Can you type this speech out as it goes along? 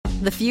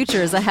The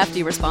future is a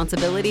hefty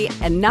responsibility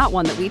and not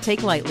one that we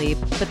take lightly,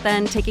 but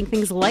then taking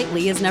things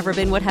lightly has never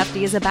been what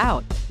Hefty is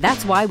about.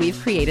 That's why we've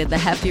created the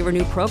Hefty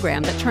Renew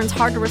program that turns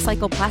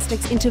hard-to-recycle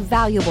plastics into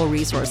valuable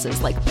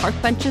resources like park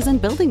benches and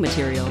building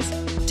materials.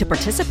 To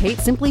participate,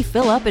 simply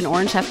fill up an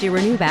orange Hefty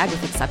Renew bag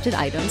with accepted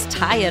items,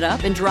 tie it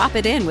up, and drop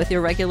it in with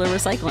your regular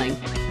recycling.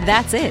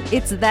 That's it.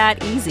 It's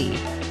that easy.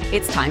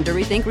 It's time to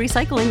rethink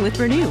recycling with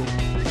Renew.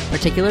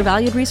 Particular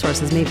valued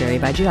resources may vary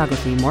by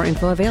geography. More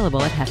info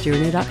available at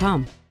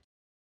heftyrenew.com.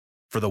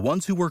 For the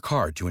ones who work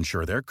hard to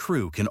ensure their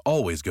crew can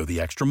always go the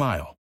extra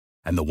mile,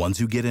 and the ones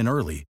who get in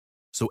early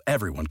so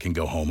everyone can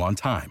go home on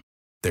time,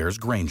 there's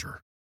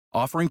Grainger,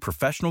 offering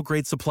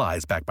professional-grade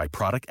supplies backed by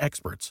product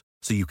experts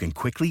so you can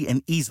quickly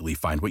and easily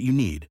find what you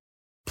need.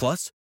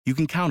 Plus, you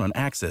can count on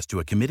access to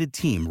a committed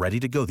team ready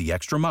to go the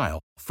extra mile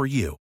for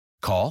you.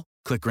 Call,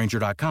 click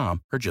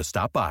Grainger.com, or just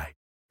stop by.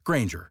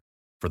 Grainger,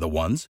 for the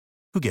ones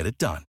who get it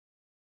done.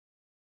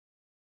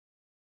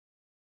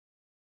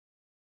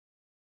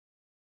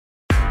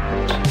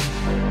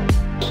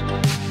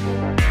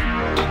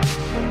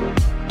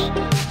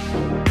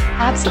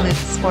 Absolute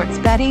sports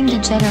betting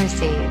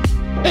degeneracy.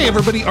 Hey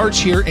everybody,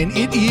 Arch here, and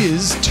it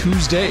is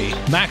Tuesday.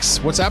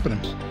 Max, what's happening?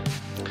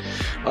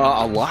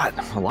 A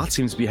lot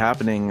seems to be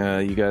happening.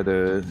 You got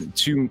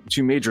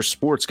two major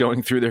sports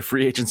going through their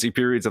free agency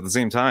periods at the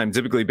same time.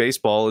 Typically,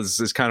 baseball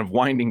is kind of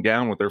winding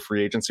down with their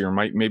free agency, or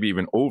maybe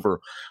even over.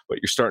 But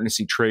you're starting to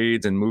see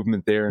trades and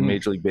movement there in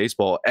Major League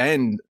Baseball,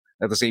 and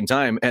at the same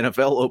time,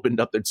 NFL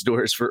opened up its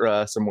doors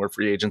for some more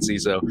free agency.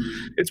 So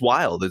it's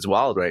wild. It's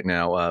wild right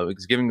now.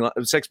 It's giving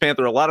Sex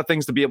Panther a lot of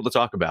things to be able to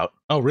talk about.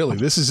 Oh, really?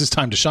 This is his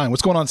time to shine.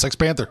 What's going on, Sex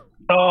Panther?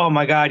 Oh,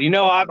 my God.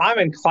 I'm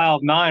in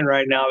cloud nine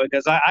right now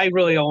because I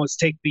really almost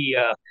take the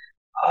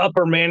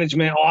upper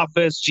management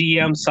office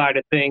GM side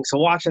of things. So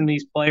watching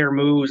these player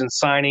moves and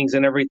signings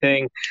and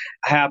everything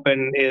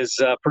happen is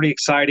pretty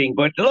exciting.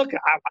 But look,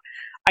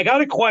 I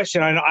got a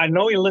question. I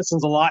know he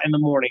listens a lot in the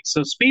morning.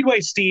 So Speedway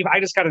Steve, I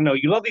just got to know,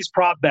 you love these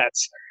prop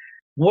bets.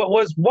 What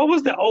was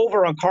the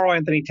over on Karl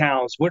Anthony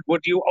Towns?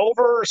 Would you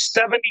over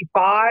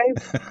 75?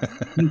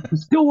 You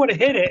still would have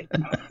hit it.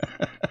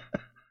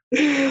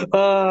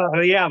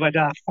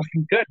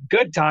 Fucking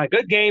good time.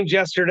 Good games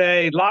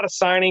yesterday. A lot of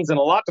signings and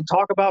a lot to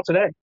talk about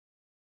today.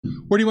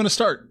 Where do you want to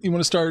start? You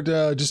want to start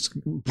just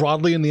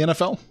broadly in the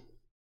NFL?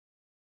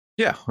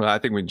 Yeah, I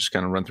think we just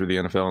kind of run through the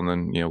NFL and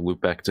then, loop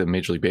back to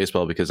Major League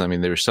Baseball because,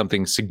 there's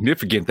something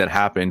significant that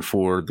happened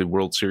for the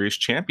World Series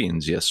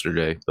champions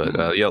yesterday. But,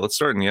 let's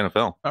start in the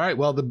NFL. All right.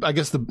 Well, I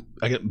get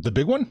the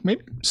big one,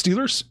 maybe?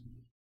 Steelers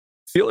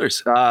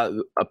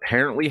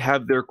apparently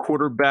have their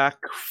quarterback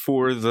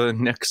for the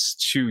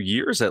next 2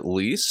 years at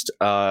least,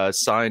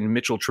 signed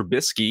Mitchell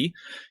Trubisky.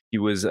 He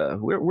was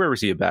where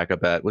was he a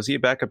backup at? Was he a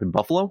backup in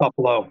Buffalo?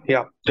 Buffalo,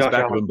 yeah.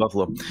 Backup in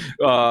Buffalo.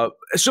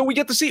 So we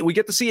get to see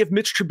if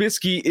Mitch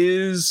Trubisky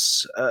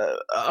is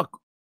a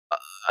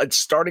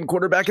starting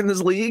quarterback in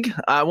this league.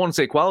 I won't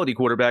say quality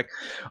quarterback.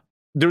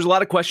 There's a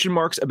lot of question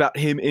marks about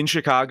him in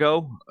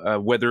Chicago,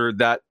 whether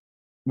that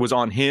was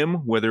on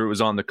him, whether it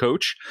was on the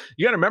coach.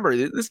 You got to remember,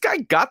 this guy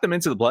got them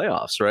into the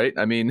playoffs, right?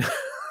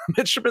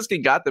 Mitch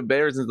Trubisky got the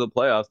Bears into the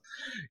playoffs.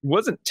 He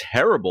wasn't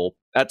terrible.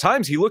 At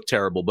times, he looked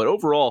terrible. But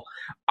overall,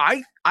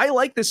 I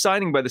like this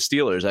signing by the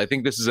Steelers. I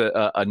think this is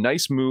a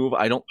nice move.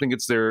 I don't think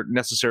it's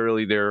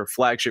necessarily their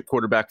flagship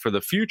quarterback for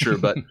the future,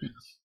 but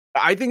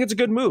I think it's a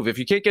good move. If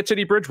you can't get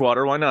Teddy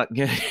Bridgewater, why not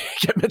get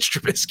Mitch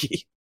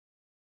Trubisky?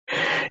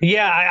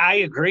 Yeah, I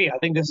agree. I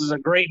think this is a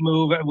great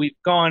move. We've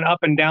gone up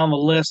and down the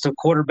list of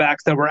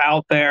quarterbacks that were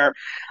out there.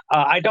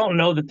 I don't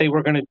know that they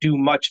were going to do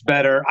much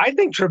better. I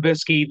think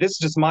Trubisky, this is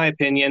just my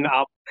opinion,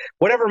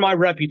 whatever my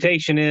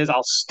reputation is,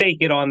 I'll stake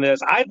it on this.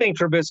 I think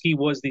Trubisky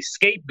was the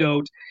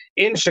scapegoat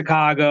in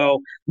Chicago.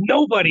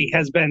 Nobody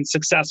has been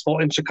successful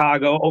in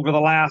Chicago over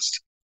the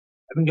last,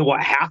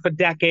 half a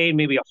decade,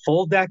 maybe a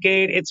full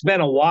decade. It's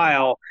been a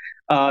while.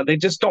 They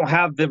just don't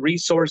have the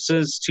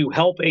resources to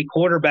help a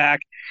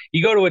quarterback.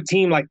 You go to a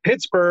team like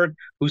Pittsburgh,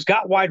 who's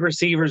got wide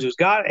receivers, who's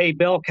got a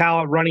Bell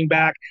Cow running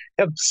back,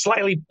 have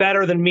slightly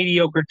better than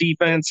mediocre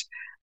defense.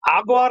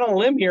 I'll go out on a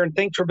limb here and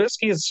think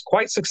Trubisky is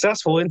quite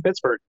successful in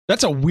Pittsburgh.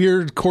 That's a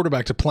weird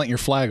quarterback to plant your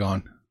flag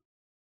on.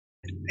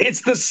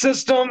 It's the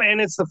system and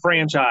it's the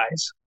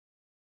franchise.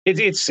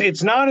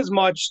 It's not as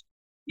much.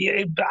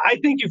 I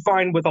think you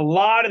find with a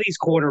lot of these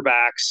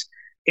quarterbacks,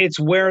 it's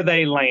where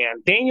they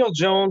land. Daniel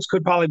Jones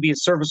could probably be a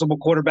serviceable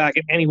quarterback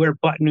at anywhere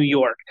but New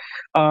York.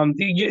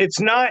 It's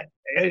not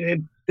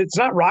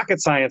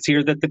rocket science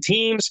here that the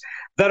teams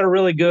that are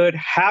really good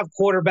have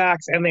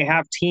quarterbacks and they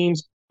have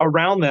teams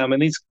around them.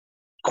 And these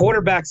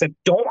quarterbacks that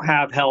don't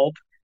have help,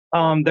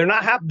 they're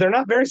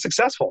not very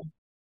successful.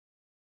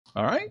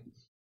 All right.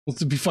 Well,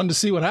 it'll be fun to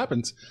see what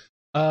happens.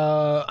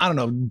 I don't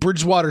know.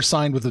 Bridgewater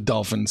signed with the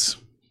Dolphins.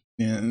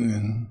 Yeah.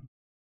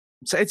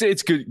 So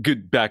it's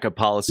good backup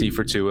policy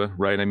for Tua,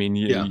 right?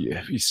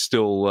 He's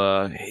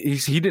still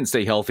he didn't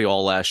stay healthy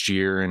all last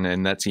year,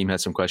 and that team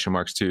has some question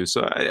marks too.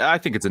 So I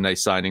think it's a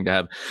nice signing to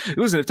have.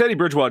 Listen, if Teddy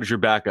Bridgewater's your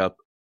backup,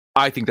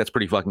 I think that's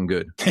pretty fucking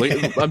good.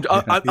 Like,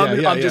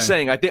 I'm just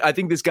saying. I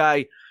think this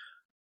guy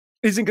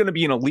isn't going to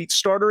be an elite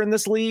starter in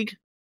this league,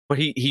 but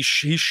he's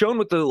shown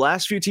with the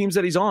last few teams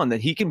that he's on that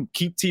he can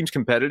keep teams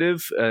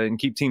competitive and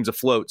keep teams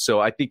afloat. So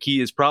I think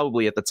he is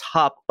probably at the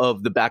top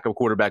of the backup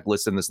quarterback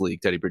list in this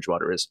league. Teddy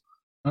Bridgewater is.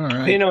 All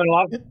right. You know,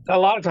 a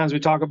lot of times we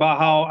talk about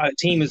how a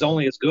team is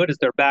only as good as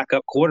their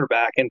backup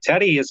quarterback, and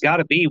Teddy has got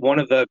to be one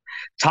of the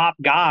top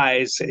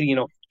guys, you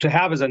know, to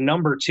have as a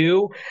number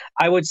 2.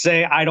 I would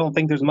say I don't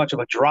think there's much of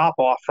a drop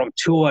off from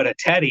Tua to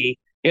Teddy.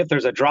 If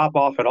there's a drop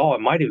off at all, it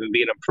might even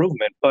be an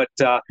improvement. But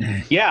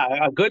yeah,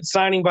 a good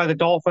signing by the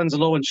Dolphins, a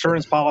little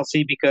insurance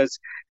policy, because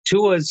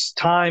Tua's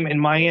time in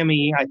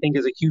Miami, I think,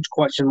 is a huge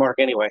question mark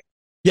anyway.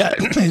 Yeah,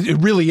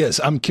 it really is.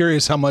 I'm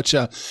curious how much,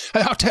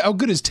 how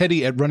good is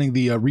Teddy at running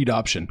the read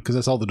option? Because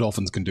that's all the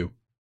Dolphins can do.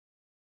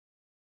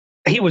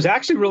 He was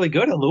actually really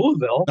good at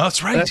Louisville.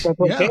 That's right. That's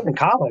what he came in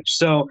college.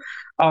 So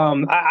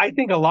I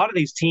think a lot of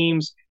these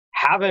teams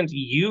haven't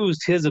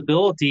used his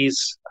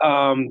abilities,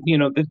 you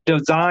know,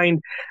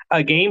 designed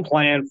a game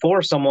plan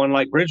for someone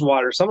like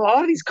Bridgewater. A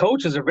lot of these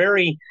coaches are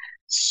very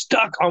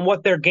stuck on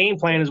what their game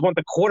plan is, want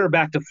the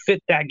quarterback to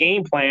fit that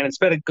game plan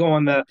instead of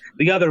going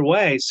the other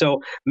way.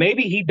 So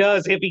maybe he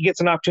does, if he gets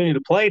an opportunity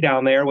to play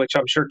down there, which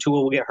I'm sure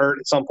Tua will get hurt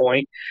at some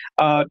point.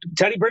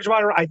 Teddy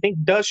Bridgewater, I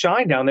think, does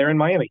shine down there in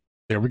Miami.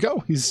 There we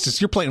go.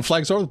 You're planting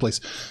flags all over the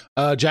place.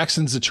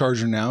 Jackson's a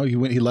Charger now. He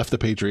left the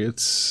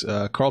Patriots.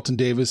 Carlton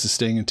Davis is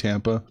staying in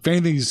Tampa. If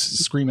anything's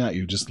scream at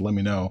you, just let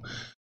me know.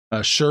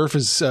 Scherf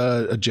is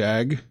a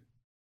Jag.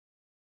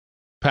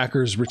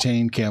 Packers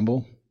retain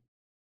Campbell.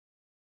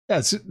 Yeah,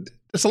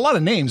 it's a lot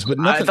of names, but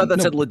nothing. I thought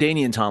that said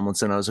LaDainian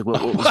Tomlinson. I was like,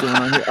 what was going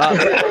on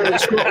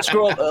here?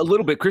 Scroll a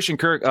little bit. Christian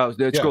Kirk.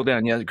 Scroll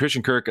down. Yeah,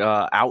 Christian Kirk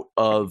out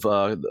of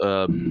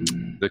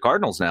the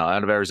Cardinals now,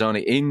 out of Arizona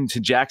into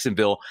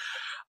Jacksonville.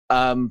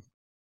 I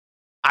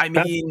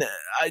mean,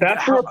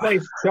 that's to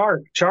replace Chark.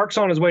 Chark's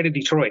on his way to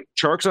Detroit.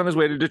 Chark's on his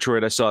way to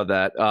Detroit. I saw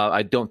that.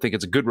 I don't think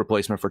it's a good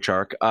replacement for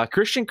Chark.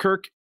 Christian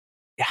Kirk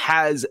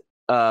has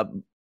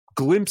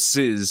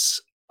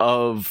glimpses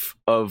of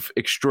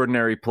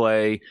extraordinary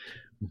play,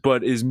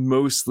 but is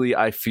mostly,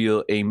 I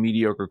feel, a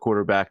mediocre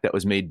quarterback that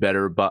was made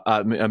better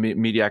by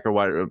mediocre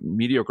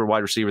wide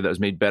receiver that was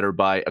made better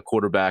by a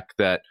quarterback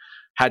that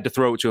had to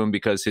throw it to him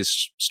because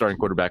his starting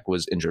quarterback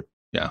was injured.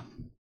 Yeah.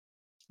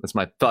 That's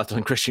my thoughts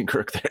on Christian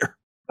Kirk there.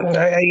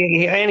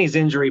 And he's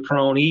injury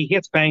prone. He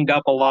gets banged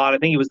up a lot. I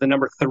think he was the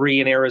number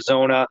 3 in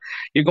Arizona.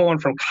 You're going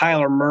from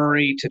Kyler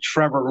Murray to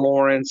Trevor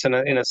Lawrence in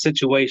a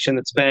situation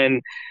that's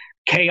been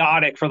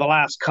chaotic for the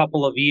last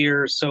couple of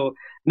years. So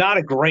not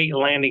a great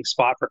landing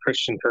spot for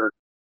Christian Kirk.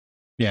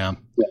 Yeah.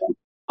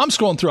 I'm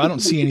scrolling through. I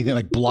don't see anything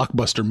like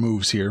blockbuster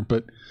moves here,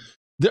 but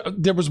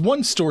there was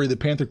one story that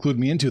Panther clued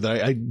me into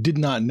that I did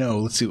not know.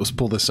 Let's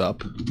pull this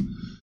up.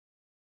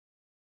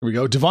 Here we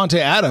go. Davante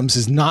Adams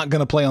is not going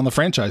to play on the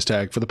franchise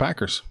tag for the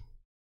Packers.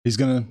 He's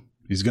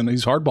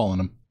hardballing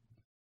him.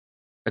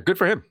 Good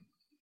for him.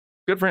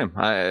 Good for him.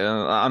 I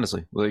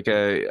honestly, like,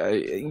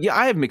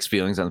 I have mixed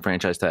feelings on the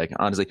franchise tag,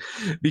 honestly,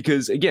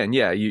 because again,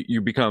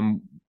 you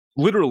become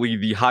literally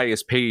the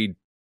highest paid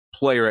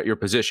player at your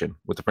position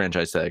with the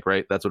franchise tag,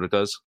 right? That's what it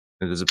does.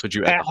 Does it put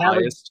you at the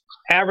highest?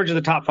 Average of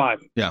the top 5.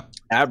 Yeah.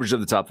 Average of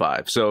the top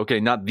 5. So, okay,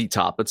 not the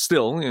top, but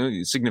still,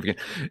 significant.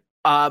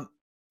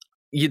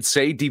 You'd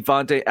say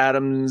Davante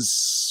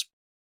Adams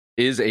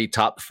is a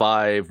top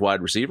 5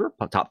 wide receiver,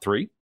 top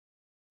 3.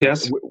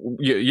 Yes.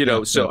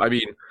 So, I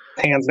mean,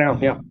 hands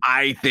down, yeah.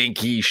 I think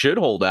he should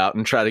hold out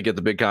and try to get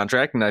the big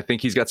contract, and I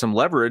think he's got some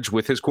leverage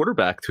with his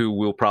quarterback, who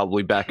will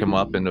probably back him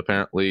up, and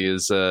apparently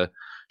is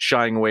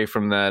shying away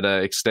from that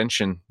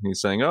extension. He's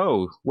saying,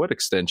 "Oh, what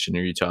extension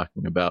are you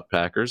talking about,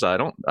 Packers? I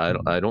don't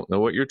know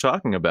what you're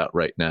talking about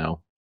right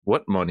now.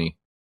 What money?"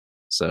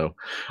 So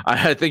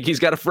I think he's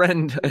got a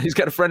friend. He's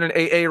got a friend in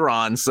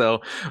Aaron.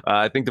 So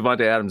I think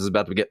Davante Adams is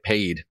about to get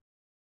paid.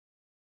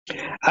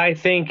 I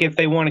think if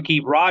they want to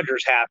keep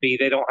Rodgers happy,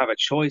 they don't have a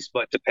choice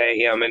but to pay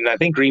him. And I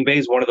think Green Bay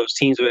is one of those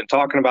teams we've been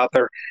talking about.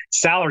 Their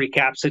salary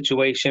cap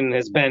situation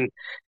has been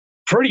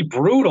pretty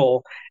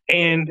brutal.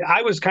 And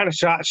I was kind of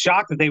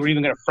shocked that they were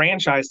even going to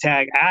franchise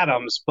tag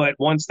Adams. But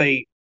once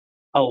they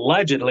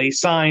allegedly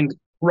signed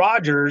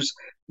Rodgers,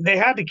 they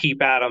had to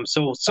keep Adams.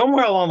 So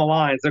somewhere along the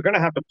lines, they're going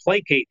to have to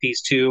placate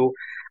these two.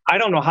 I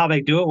don't know how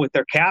they do it with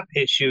their cap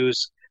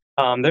issues.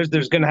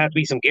 There's going to have to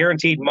be some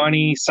guaranteed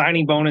money,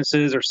 signing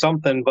bonuses or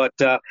something. But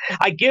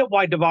I get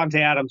why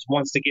Davante Adams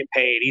wants to get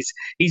paid.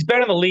 He's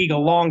been in the league a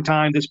long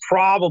time. This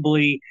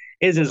probably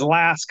is his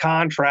last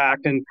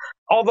contract. And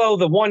although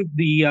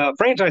the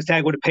franchise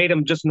tag would have paid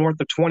him just north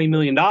of $20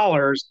 million,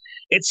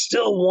 it's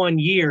still 1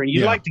 year. And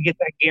you'd like to get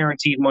that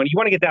guaranteed money. You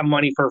want to get that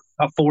money for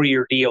a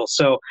 4-year deal.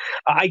 So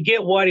I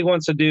get what he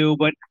wants to do,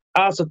 but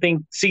I also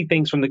see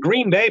things from the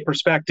Green Bay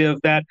perspective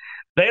that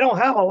they don't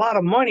have a lot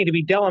of money to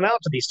be dealing out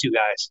to these two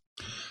guys.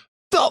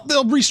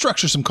 They'll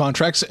restructure some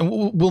contracts, and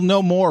we'll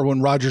know more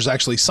when Rodgers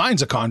actually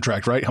signs a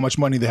contract, right? How much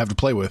money they have to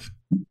play with.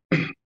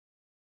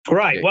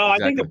 Right. Well,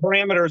 exactly. I think the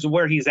parameters of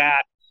where he's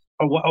at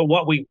or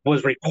what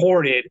was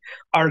reported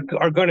are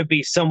going to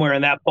be somewhere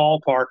in that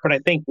ballpark. But I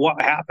think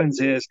what happens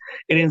is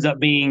it ends up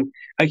being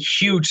a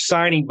huge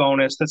signing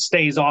bonus that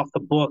stays off the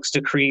books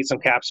to create some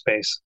cap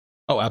space.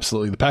 Oh,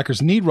 absolutely. The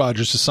Packers need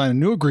Rodgers to sign a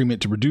new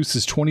agreement to reduce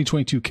his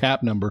 2022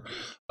 cap number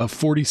of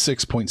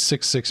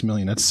 $46.66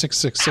 million. That's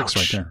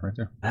 666 right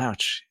there.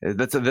 Ouch.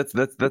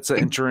 That's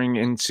entering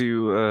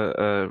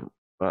into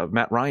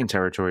Matt Ryan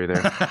territory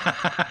there.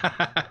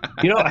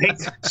 Hey,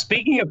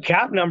 speaking of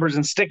cap numbers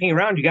and sticking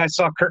around, you guys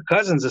saw Kirk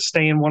Cousins is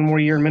staying one more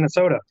year in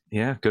Minnesota.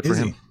 Yeah, good for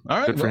him. All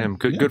right, good for him.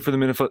 Good for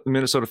the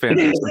Minnesota fan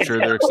base. I'm sure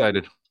they're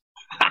excited.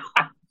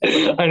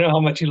 I know how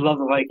much you love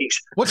the Vikings.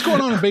 What's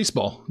going on in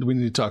baseball do we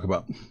need to talk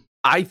about?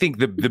 I think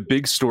the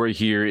big story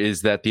here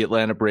is that the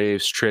Atlanta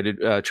Braves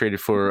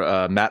traded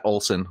for Matt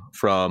Olson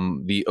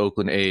from the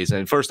Oakland A's.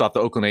 And first off,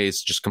 the Oakland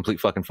A's just complete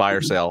fucking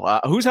fire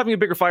sale. Who's having a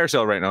bigger fire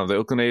sale right now, the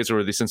Oakland A's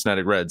or the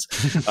Cincinnati Reds?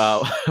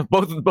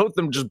 Both of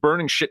them just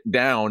burning shit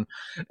down,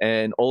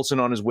 and Olson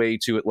on his way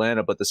to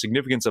Atlanta. But the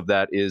significance of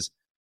that is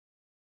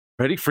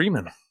Freddie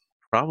Freeman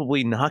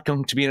probably not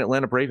going to be an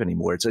Atlanta Brave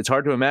anymore. It's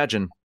hard to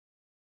imagine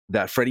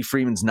that Freddie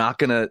Freeman's not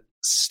going to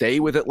stay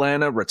with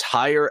Atlanta,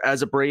 retire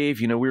as a Brave.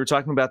 We were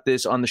talking about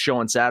this on the show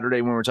on Saturday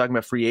when we were talking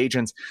about free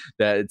agents,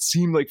 that it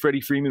seemed like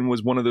Freddie Freeman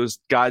was one of those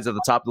guys at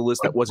the top of the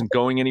list that wasn't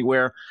going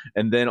anywhere.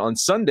 And then on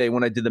Sunday,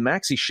 when I did the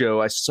Maxi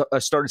show, I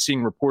started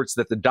seeing reports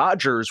that the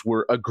Dodgers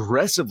were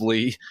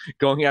aggressively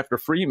going after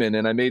Freeman.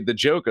 And I made the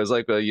joke. I was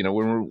like, when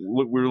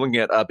we were looking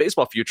at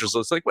baseball futures,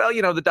 it's like, well,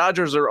 the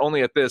Dodgers are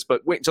only at this,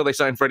 but wait until they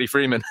sign Freddie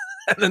Freeman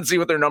and then see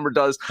what their number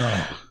does.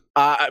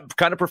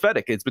 Kind of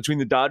prophetic. It's between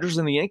the Dodgers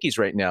and the Yankees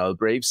right now. The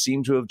Braves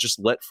seem to have just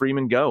let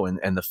Freeman go,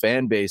 and the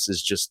fan base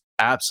is just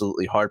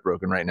absolutely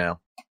heartbroken right now.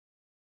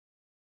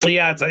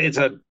 Yeah, it's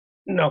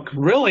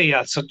really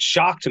a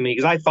shock to me,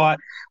 because I thought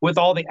with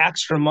all the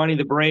extra money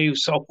the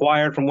Braves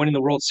acquired from winning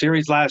the World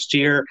Series last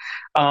year,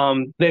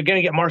 they're going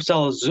to get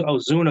Marcell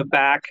Ozuna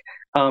back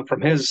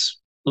from his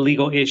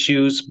legal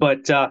issues.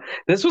 But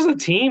this was a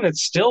team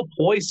that's still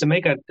poised to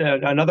make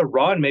another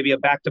run, maybe a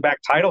back-to-back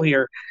title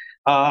here.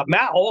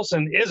 Matt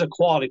Olson is a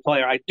quality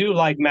player. I do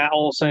like Matt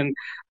Olson.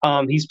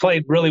 He's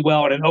played really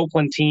well at an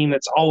Oakland team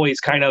that's always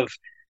kind of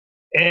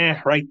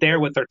right there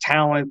with their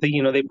talent.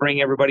 They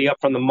bring everybody up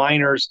from the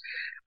minors.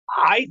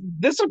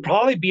 This would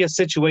probably be a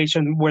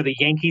situation where the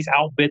Yankees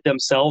outbid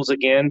themselves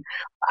again.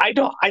 I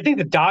think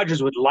the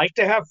Dodgers would like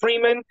to have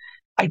Freeman.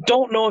 I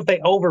don't know if they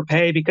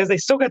overpay, because they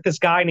still got this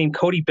guy named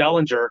Cody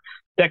Bellinger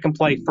that can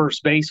play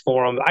first base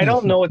for them. I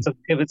don't know if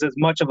it's as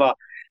much of a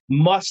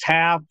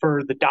must-have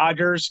for the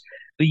Dodgers.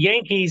 The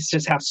Yankees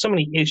just have so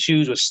many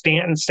issues with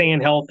Stanton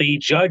staying healthy,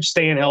 Judge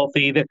staying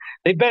healthy.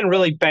 They've been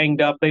really banged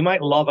up. They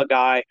might love a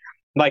guy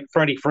like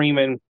Freddie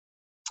Freeman.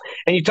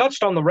 And you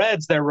touched on the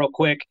Reds there real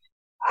quick.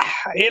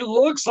 It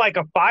looks like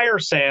a fire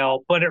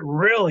sale, but it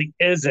really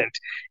isn't.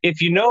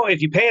 If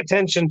you pay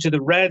attention to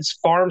the Reds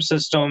farm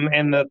system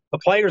and the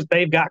players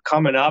they've got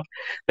coming up,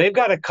 they've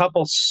got a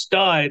couple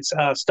stud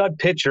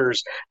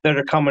pitchers that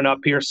are coming up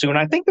here soon.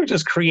 I think they're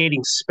just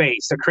creating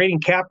space. They're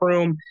creating cap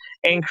room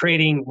and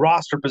creating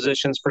roster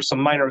positions for some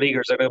minor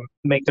leaguers that are going to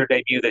make their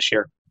debut this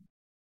year.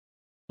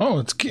 Oh,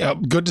 it's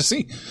good to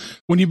see.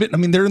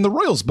 They're in the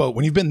Royals boat.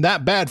 When you've been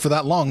that bad for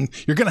that long,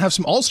 you're going to have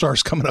some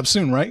all-stars coming up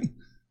soon, right?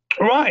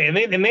 Right,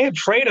 and they had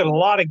traded a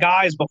lot of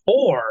guys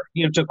before,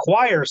 to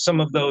acquire some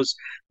of those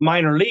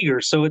minor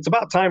leaguers. So it's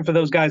about time for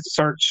those guys to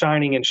start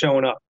shining and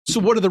showing up. So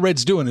what are the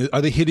Reds doing?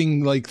 Are they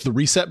hitting like the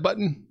reset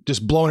button,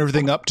 just blowing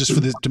everything up just for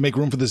this to make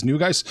room for this new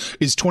guys?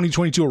 Is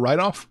 2022 a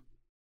write-off?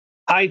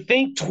 I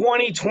think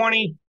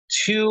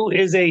 2022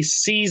 is a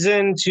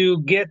season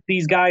to get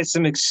these guys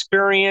some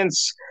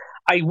experience.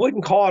 I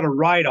wouldn't call it a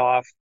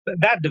write-off.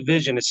 That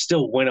division is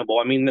still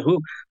winnable.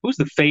 Who's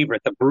the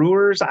favorite? The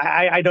Brewers?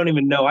 I don't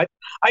even know.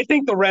 I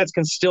think the Reds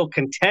can still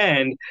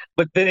contend,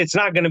 but it's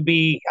not going to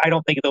be. I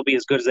don't think they'll be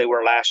as good as they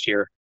were last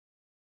year.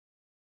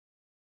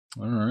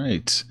 All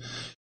right.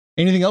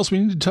 Anything else we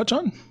need to touch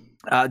on?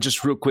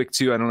 Just real quick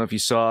too. I don't know if you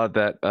saw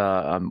that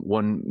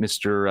one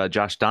Mr.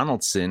 Josh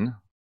Donaldson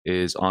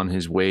is on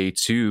his way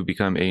to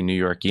become a New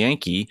York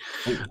Yankee.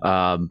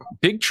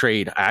 Big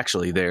trade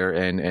actually there,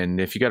 and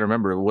if you got to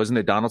remember, wasn't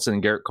it Donaldson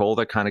and Garrett Cole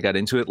that kind of got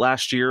into it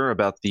last year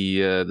about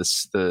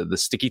the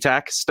sticky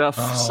tack stuff?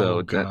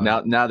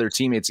 Now they're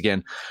teammates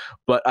again.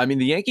 But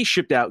the Yankees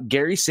shipped out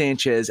Gary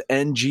Sanchez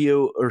and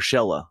Gio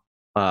Urshela.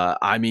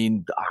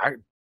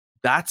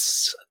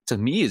 That's to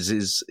me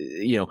is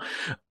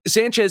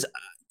Sanchez.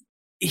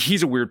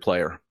 He's a weird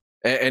player.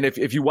 And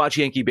if you watch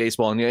Yankee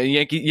baseball, and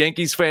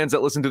Yankees fans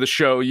that listen to the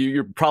show,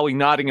 you're probably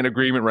nodding in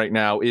agreement right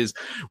now, is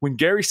when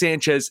Gary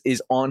Sanchez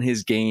is on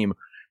his game,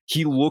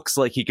 he looks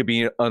like he could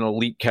be an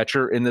elite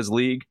catcher in this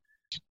league,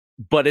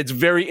 but it's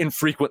very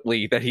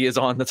infrequently that he is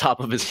on the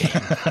top of his game.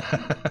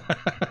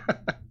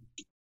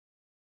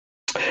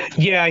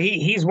 Yeah,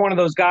 he's one of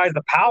those guys.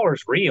 The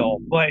power's real,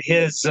 but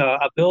his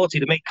ability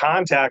to make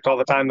contact all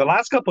the time. The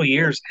last couple of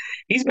years,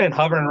 he's been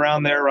hovering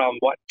around there around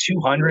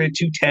 200,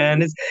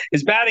 210.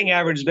 His batting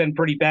average has been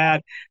pretty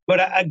bad. But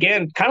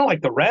again, kind of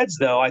like the Reds,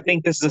 though, I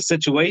think this is a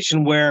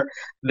situation where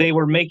they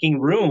were making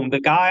room. The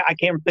guy, I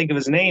can't think of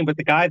his name, but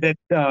the guy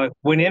that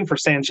went in for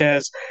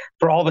Sanchez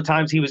for all the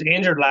times he was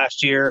injured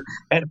last year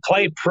and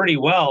played pretty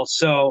well.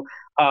 So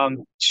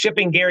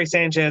shipping Gary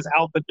Sanchez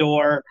out the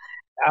door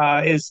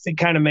it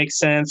kind of makes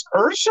sense.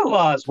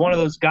 Urshela is one of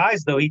those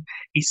guys, though. He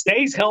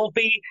stays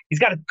healthy. He's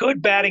got a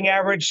good batting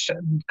average,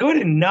 good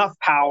enough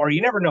power.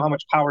 You never know how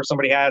much power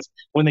somebody has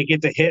when they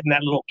get to hit in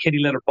that little kitty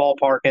litter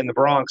ballpark in the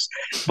Bronx.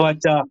 But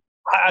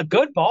a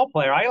good ball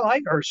player. I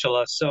like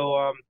Urshela.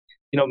 So,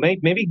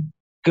 maybe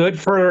good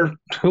for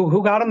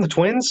who got him? The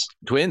Twins?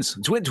 Twins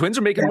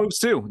are making moves,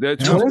 too. The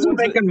Twins are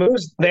making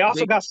moves. They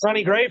also got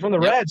Sonny Gray from the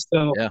Reds.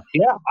 So,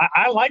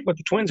 I like what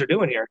the Twins are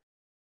doing here.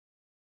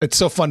 It's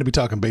so fun to be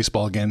talking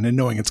baseball again and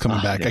knowing it's coming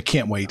back. Yeah. I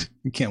can't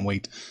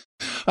wait.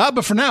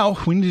 But for now,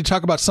 we need to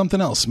talk about something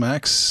else,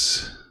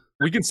 Max.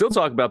 We can still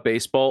talk about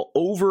baseball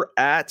over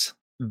at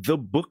the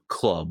Book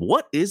Club.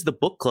 What is the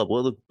Book Club?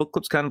 Well, the Book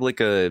Club's kind of like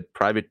a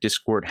private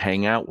Discord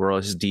hangout where all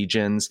his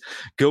DGens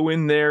go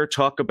in there,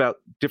 talk about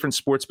different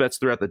sports bets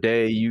throughout the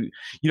day. You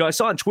know, I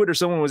saw on Twitter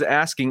someone was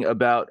asking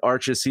about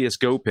Arch's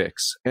CSGO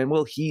picks, and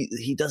well,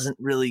 he doesn't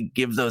really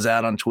give those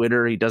out on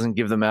Twitter. He doesn't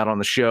give them out on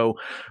the show.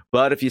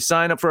 But if you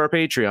sign up for our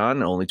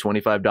Patreon, only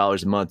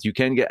 $25 a month, you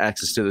can get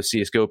access to the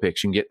CSGO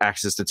picks. You can get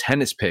access to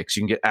tennis picks.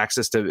 You can get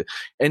access to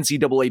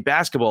NCAA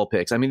basketball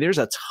picks. I mean, there's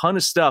a ton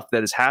of stuff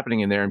that is happening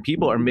in there, and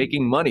people are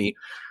making money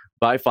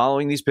by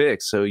following these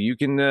picks. So you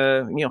can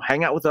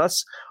hang out with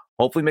us,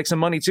 hopefully make some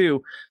money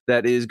too.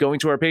 That is going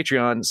to our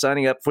Patreon,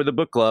 signing up for the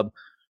Book Club,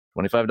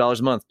 $25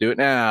 a month. Do it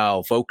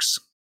now, folks.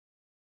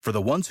 For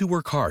the ones who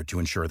work hard to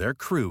ensure their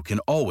crew can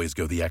always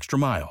go the extra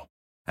mile,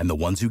 and the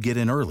ones who get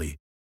in early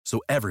so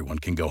everyone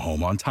can go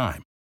home on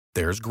time,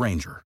 there's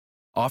Grainger,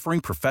 offering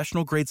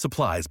professional grade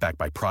supplies backed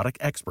by product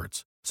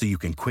experts so you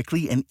can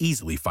quickly and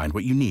easily find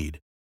what you need.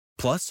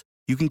 Plus,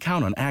 you can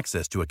count on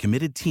access to a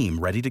committed team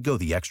ready to go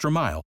the extra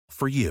mile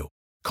for you.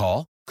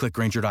 Call, click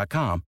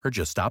Grainger.com, or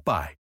just stop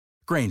by.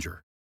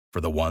 Grainger,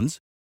 for the ones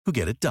who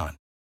get it done.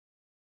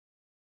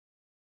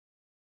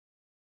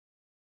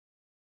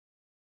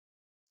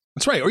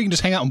 That's right. Or you can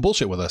just hang out and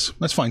bullshit with us.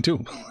 That's fine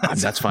too.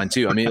 That's fine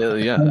too. I mean,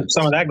 yeah.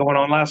 Some of that going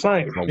on last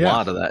night. A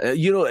lot of that.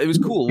 It was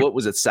cool. What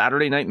was it?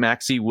 Saturday night,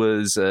 Maxie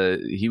was,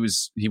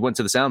 he went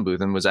to the sound booth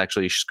and was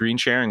actually screen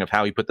sharing of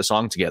how he put the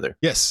song together.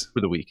 Yes.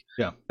 For the week.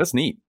 Yeah. That's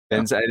neat.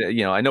 And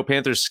I know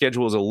Panthers'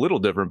 schedule is a little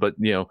different, but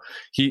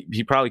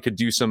he probably could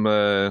do some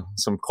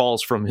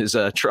calls from his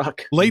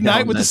truck. Late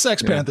night with the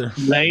Sex Panther.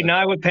 Late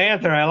night with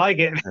Panther. I like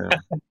it. Yeah.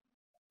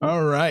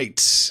 All right.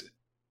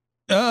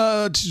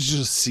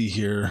 Just see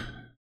here.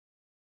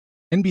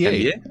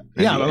 NBA.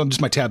 Yeah,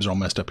 my tabs are all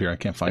messed up here. I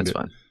can't find it. That's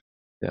fine.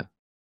 Yeah.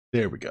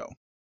 There we go.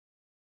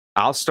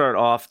 I'll start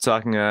off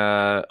talking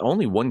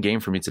only one game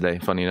for me today,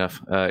 funny enough,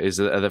 is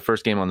the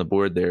first game on the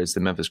board there is the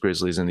Memphis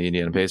Grizzlies and the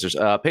Indiana Pacers.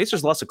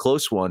 Pacers lost a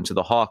close one to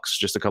the Hawks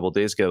just a couple of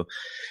days ago.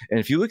 And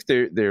if you look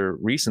at their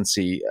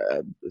recency,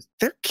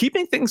 they're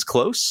keeping things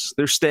close.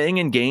 They're staying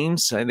in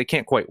games. And they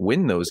can't quite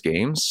win those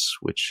games,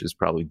 which is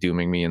probably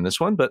dooming me in this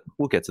one, but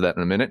we'll get to that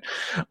in a minute.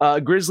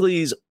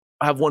 Grizzlies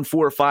have won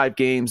 4 or 5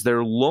 games.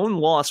 Their lone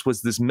loss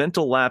was this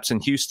mental lapse in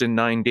Houston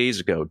 9 days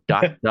ago, ...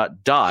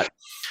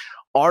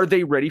 Are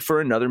they ready for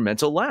another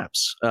mental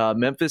lapse?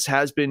 Memphis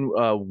has been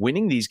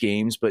winning these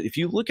games, but if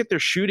you look at their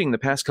shooting the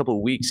past couple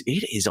of weeks,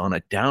 it is on a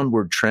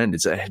downward trend.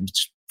 It's a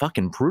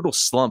fucking brutal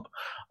slump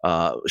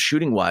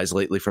shooting wise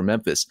lately for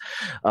Memphis.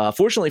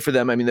 Fortunately for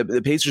them, I mean,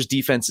 the Pacers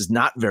defense is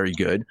not very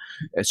good.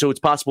 So it's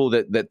possible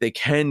that they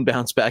can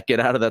bounce back, get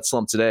out of that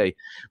slump today.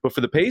 But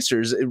for the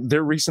Pacers,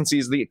 their recency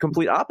is the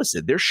complete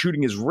opposite. Their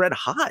shooting is red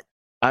hot.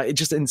 It's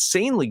just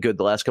insanely good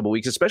the last couple of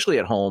weeks, especially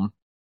at home.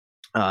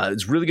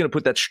 It's really going to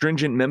put that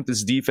stringent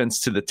Memphis defense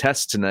to the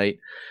test tonight.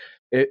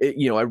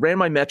 I ran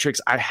my metrics.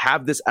 I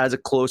have this as a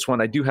close one.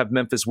 I do have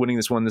Memphis winning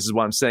this one. This is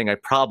why I'm saying I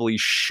probably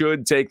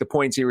should take the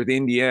points here with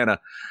Indiana.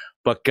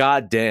 But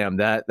goddamn,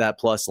 that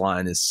plus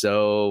line is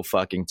so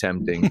fucking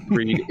tempting.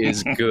 Creed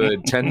is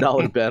good.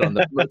 $10 bet on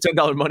the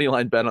 $10 money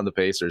line bet on the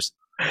Pacers.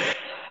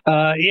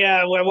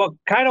 Well,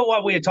 kind of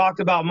what we had talked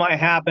about might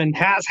happen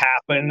has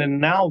happened, and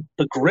now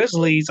the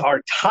Grizzlies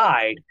are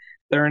tied.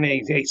 They're in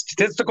a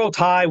statistical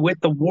tie with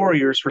the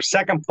Warriors for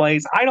second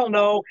place. I don't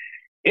know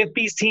if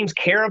these teams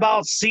care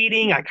about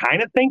seeding. I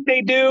kind of think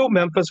they do.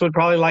 Memphis would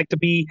probably like to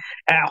be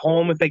at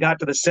home if they got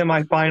to the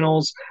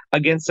semifinals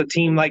against a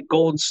team like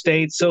Golden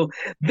State. So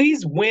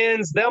these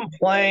wins, them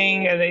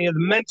playing, and the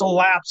mental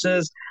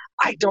lapses,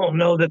 I don't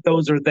know that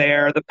those are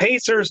there. The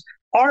Pacers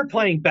are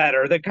playing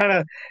better. They kind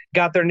of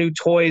got their new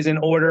toys in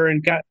order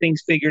and got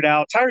things figured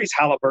out. Tyrese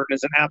Halliburton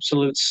is an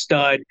absolute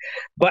stud.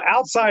 But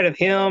outside of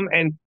him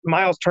and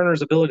Miles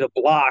Turner's ability to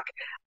block,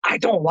 I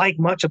don't like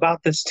much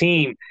about this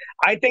team.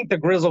 I think the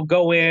Grizz will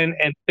go in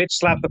and bitch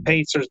slap the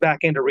Pacers back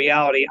into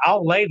reality.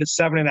 I'll lay the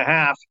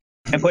 7.5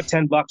 and put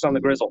 $10 on the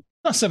Grizzle.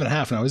 Not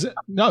 7.5 now, is it?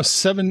 No,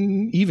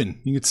 7 even.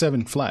 You get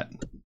 7 flat.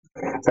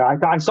 So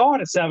I saw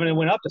it at 7 and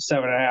went up to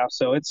 7.5.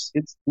 So it's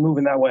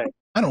moving that way.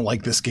 I don't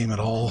like this game at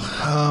all.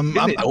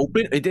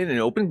 It didn't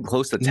open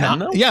close to 10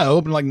 though? Yeah, it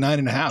opened like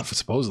 9.5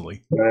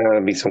 supposedly.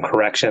 There'll be some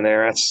correction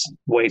there. That's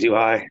way too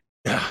high.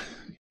 Yeah,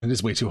 it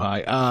is way too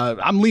high.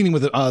 I'm leaning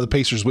with the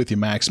Pacers with you,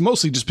 Max,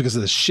 mostly just because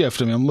of the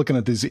shift. I mean, I'm looking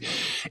at these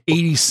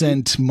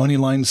 80-cent money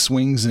line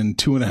swings and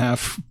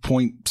 2.5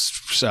 point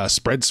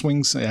spread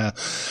swings. Yeah,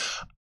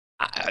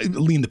 I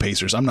lean the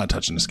Pacers. I'm not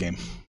touching this game.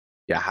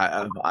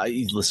 Yeah,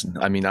 I listen.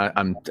 I mean,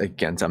 I'm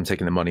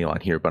taking the money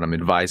line here, but I'm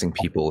advising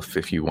people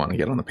if you want to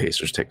get on the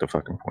Pacers, take the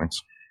fucking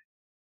points.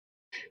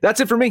 That's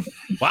it for me.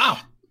 Wow.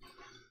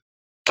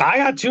 I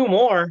got 2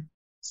 more.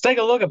 Let's take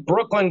a look at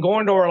Brooklyn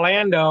going to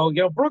Orlando.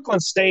 Brooklyn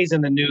stays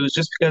in the news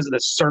just because of the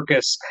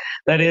circus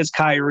that is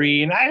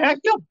Kyrie. And I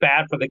feel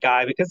bad for the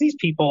guy because these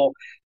people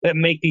that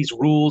make these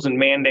rules and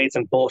mandates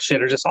and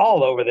bullshit are just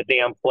all over the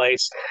damn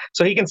place.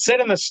 So he can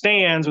sit in the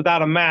stands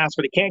without a mask,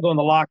 but he can't go in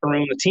the locker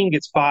room. The team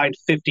gets fined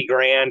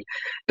 $50,000.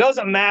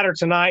 Doesn't matter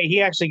tonight.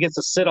 He actually gets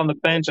to sit on the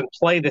bench and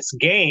play this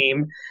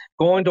game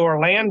going to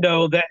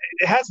Orlando that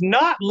has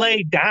not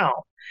laid down.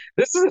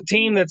 This is a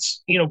team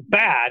that's,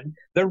 bad.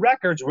 Their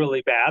record's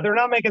really bad. They're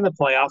not making the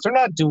playoffs. They're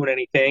not doing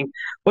anything,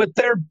 but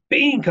they're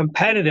being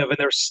competitive and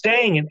they're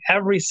staying in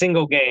every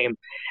single game.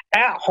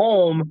 At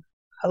home,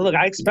 look,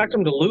 I expect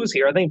them to lose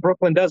here. I think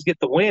Brooklyn does get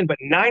the win, but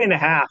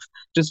 9.5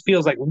 just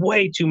feels like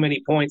way too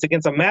many points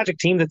against a Magic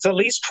team that's at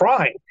least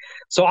trying.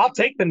 So I'll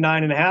take the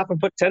 9.5 and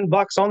put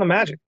 $10 on the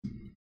Magic.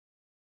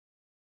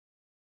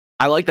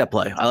 I like that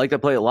play. I like that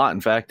play a lot.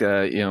 In fact,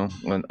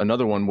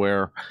 another one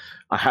where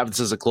I have this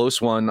as a close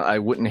one. I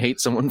wouldn't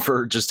hate someone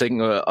for just taking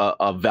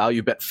a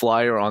value bet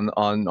flyer on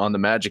the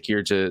Magic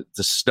here to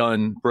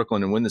stun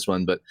Brooklyn and win this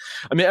one. But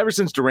I mean, ever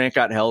since Durant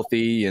got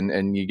healthy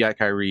and you got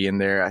Kyrie in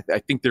there, I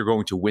think they're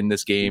going to win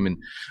this game. And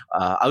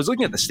I was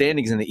looking at the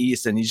standings in the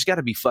East, and you just got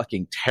to be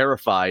fucking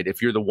terrified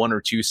if you're the 1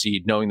 or 2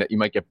 seed, knowing that you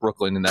might get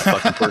Brooklyn in that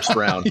fucking first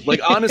round. Like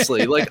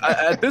honestly,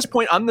 at this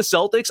point, I'm the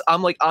Celtics.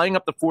 I'm like eyeing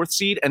up the 4th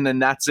seed, and then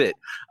that's it.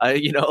 I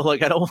don't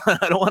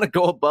want to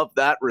go above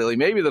that really.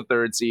 Maybe the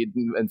 3rd seed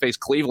and face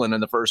Cleveland in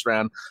the first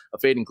round, a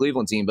fading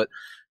Cleveland team. But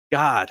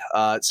God,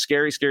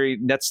 scary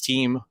Nets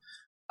team.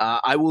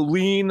 I will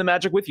lean the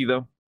Magic with you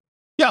though.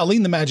 Yeah, I'll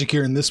lean the Magic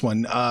here in this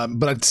one.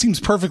 But it seems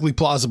perfectly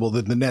plausible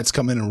that the Nets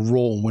come in and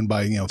roll and win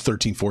by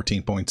 13,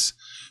 14 points.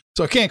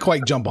 So I can't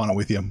quite jump on it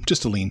with you.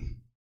 Just a lean.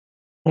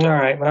 All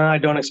right. Well, I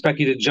don't expect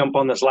you to jump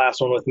on this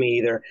last one with me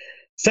either.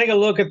 Let's take a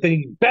look at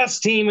the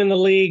best team in the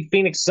league,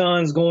 Phoenix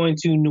Suns, going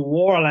to New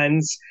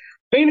Orleans.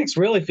 Phoenix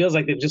really feels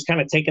like they've just kind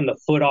of taken the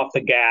foot off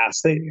the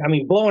gas.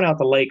 Blowing out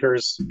the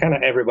Lakers, kind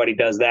of everybody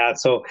does that.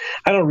 So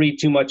I don't read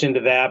too much into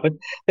that. But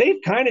they've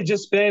kind of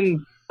just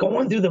been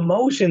going through the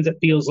motions, it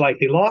feels like.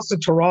 They lost to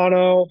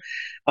Toronto.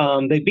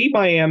 They beat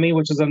Miami,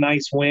 which is a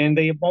nice win.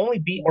 They only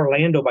beat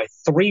Orlando by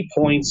 3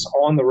 points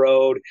on the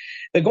road.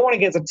 They're going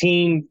against a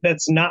team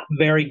that's not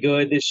very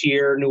good this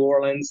year, New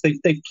Orleans.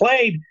 They've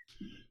played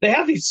 – they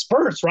have these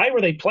spurts, right,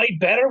 where they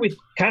played better. We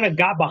kind of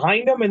got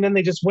behind them, and then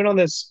they just went on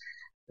this –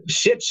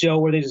 shit show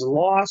where they just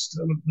lost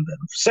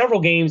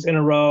several games in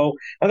a row.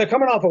 And they're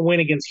coming off a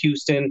win against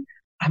Houston.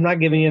 I'm not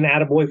giving you an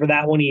attaboy for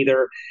that one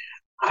either.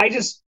 I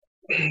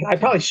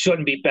probably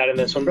shouldn't be betting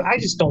this one, but I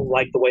just don't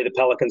like the way the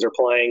Pelicans are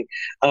playing.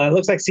 It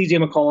looks like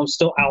CJ McCollum's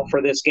still out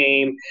for this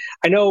game.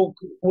 I know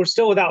we're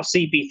still without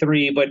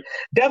CP3, but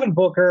Devin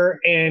Booker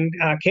and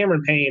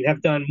Cameron Payne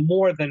have done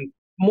more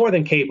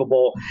than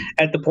capable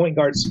at the point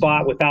guard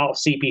spot without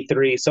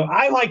CP3. So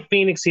I like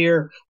Phoenix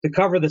here to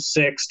cover the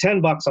 6,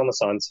 $10 on the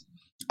Suns.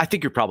 I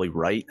think you're probably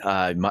right.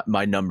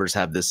 My numbers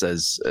have this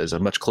as a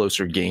much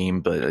closer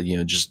game, but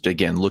just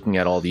again looking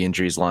at all the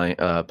injuries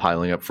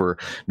piling up for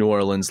New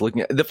Orleans,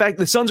 looking at the fact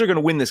the Suns are going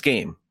to win this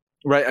game,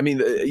 right? I mean,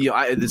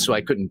 this is why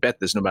I couldn't bet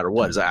this no matter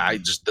what.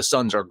 The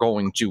Suns are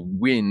going to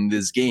win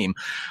this game.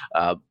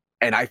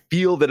 And I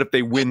feel that if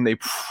they win, they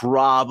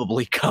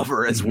probably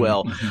cover as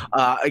well.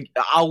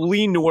 I'll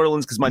lean New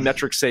Orleans because my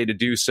metrics say to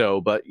do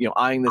so, but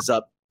eyeing this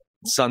up.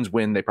 Suns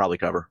win, they probably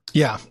cover.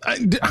 Yeah,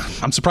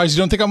 I'm surprised you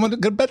don't think I'm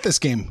going to bet this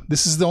game.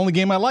 This is the only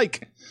game I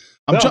like.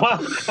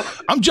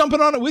 I'm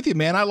jumping on it with you,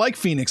 man. I like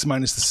Phoenix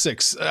minus the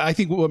 6. I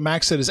think what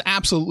Max said is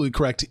absolutely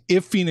correct.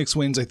 If Phoenix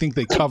wins, I think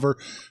they cover.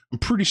 I'm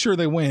pretty sure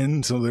they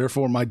win. So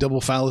therefore, my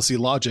double fallacy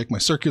logic, my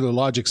circular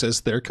logic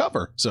says they're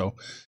cover. So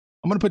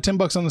I'm going to put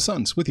 $10 on the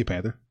Suns with you,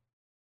 Panther.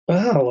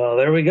 Oh, well,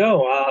 there we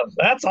go.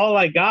 That's all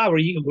I got. Were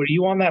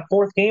you on that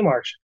 4th game,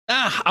 Arch?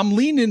 I'm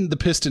leaning the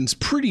Pistons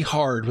pretty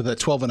hard with that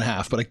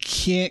 12.5, but I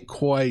can't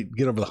quite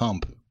get over the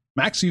hump.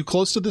 Max, are you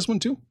close to this one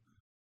too?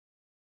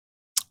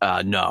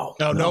 No.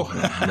 Oh, no.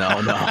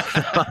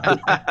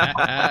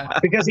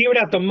 Because he would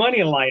have to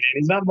money line it.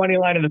 He's not money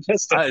lining the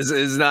Pistons.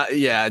 It's not.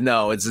 Yeah,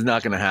 no, it's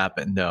not going to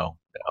happen. No.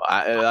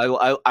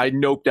 I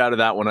noped out of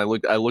that one. I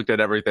looked at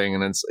everything,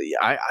 and it's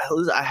I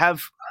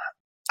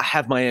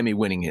have Miami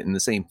winning it, and the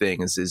same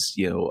thing is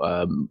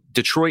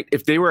Detroit.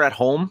 If they were at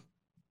home.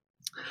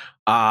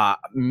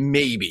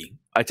 Maybe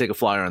I take a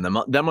flyer on them.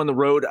 Them on the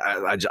road,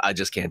 I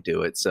just can't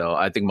do it. So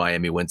I think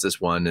Miami wins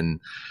this one. And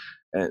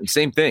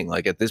same thing.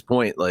 Like at this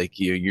point, like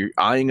you're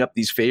eyeing up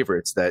these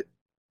favorites that,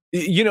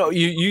 you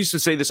used to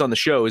say this on the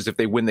show is if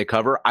they win, they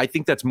cover. I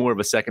think that's more of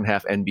a second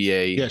half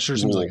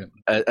NBA rule like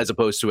as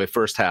opposed to a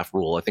first half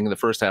rule. I think in the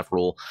first half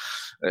rule,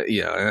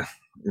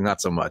 not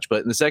so much.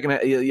 But in the second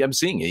half, I'm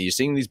seeing it. You're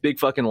seeing these big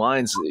fucking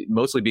lines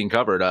mostly being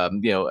covered.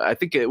 I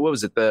think what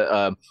was it?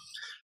 It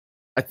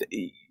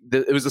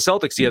was the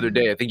Celtics the other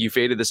day. I think you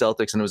faded the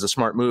Celtics, and it was a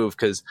smart move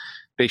because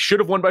they should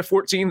have won by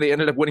 14. They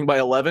ended up winning by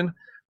 11.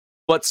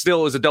 But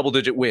still, it was a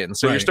double-digit win.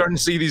 So You're starting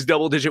to see these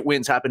double-digit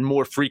wins happen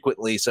more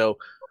frequently. So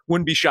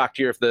wouldn't be shocked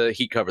here if the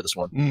Heat cover this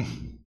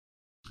one.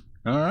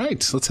 All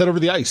right. Let's head over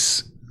the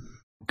ice.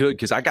 Good,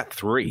 because I got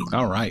 3.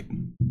 All right.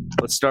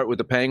 Let's start with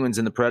the Penguins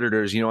and the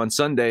Predators. On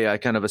Sunday, I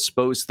kind of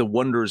espoused the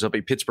wonders of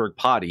a Pittsburgh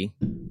potty.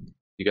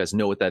 You guys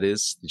know what that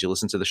is? Did you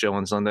listen to the show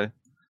on Sunday?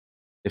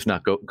 If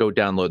not, go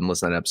download and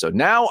listen to that episode.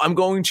 Now I'm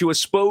going to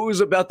espouse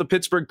about the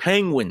Pittsburgh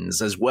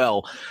Penguins as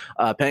well.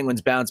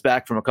 Penguins bounced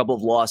back from a couple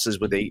of losses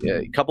with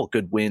a couple of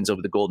good wins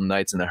over the Golden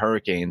Knights and the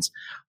Hurricanes.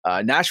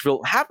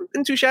 Nashville haven't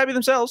been too shabby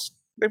themselves.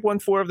 They've won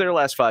 4 of their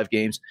last 5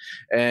 games,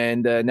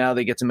 and now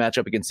they get to match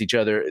up against each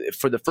other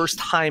for the first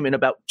time in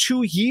about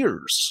 2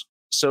 years.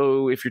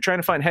 So if you're trying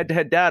to find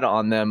head-to-head data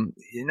on them,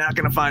 you're not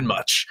going to find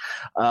much.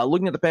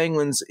 Looking at the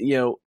Penguins,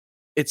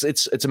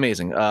 it's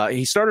amazing.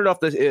 He started off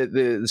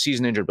the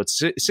season injured, but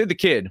Sid the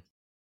Kid,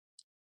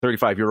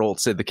 35-year-old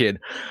Sid the Kid,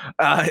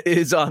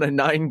 is on a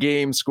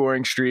 9-game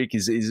scoring streak.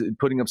 He's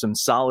putting up some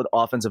solid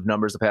offensive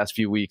numbers the past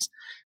few weeks.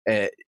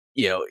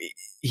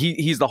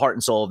 He's the heart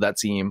and soul of that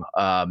team,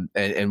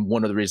 and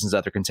one of the reasons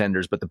that they're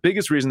contenders. But the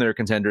biggest reason they're a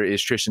contender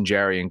is Tristan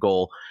Jarry in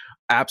goal.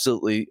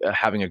 Absolutely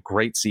having a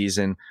great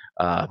season.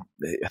 I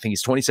think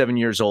he's 27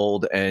 years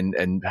old, and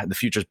the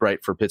future's bright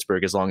for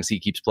Pittsburgh as long as he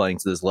keeps playing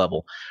to this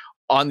level.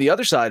 On the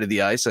other side of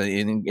the ice,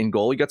 in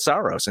goal, you got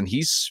Saros, and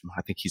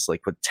I think he's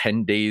like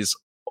 10 days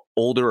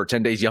older or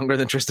 10 days younger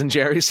than Tristan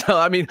Jarry. So,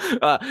 I mean,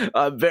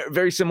 very,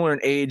 very similar in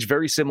age,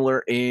 very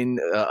similar in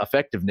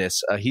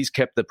effectiveness. He's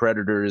kept the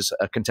Predators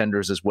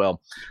contenders as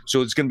well.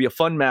 So it's going to be a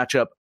fun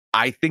matchup.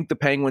 I think the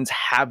Penguins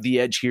have the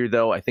edge here,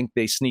 though. I think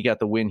they sneak out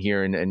the win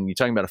here. And you're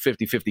talking about a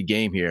 50-50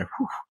 game here.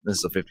 Whew, this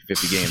is a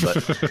 50-50 game,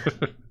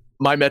 but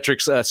my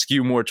metrics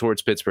skew more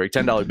towards Pittsburgh.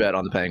 $10 bet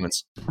on the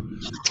Penguins.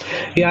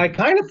 Yeah, I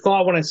kind of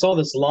thought when I saw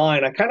this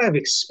line, I kind of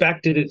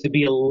expected it to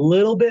be a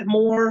little bit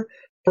more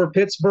for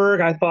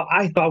Pittsburgh. I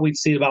thought we'd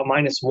see about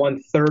minus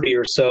 130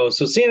 or so.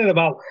 So seeing it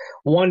about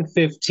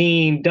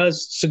 115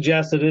 does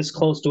suggest that it is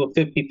close to a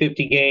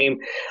 50-50 game.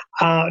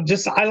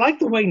 I like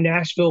the way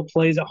Nashville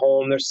plays at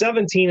home. They're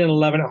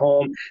 17-11 at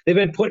home. They've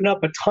been putting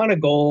up a ton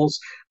of goals,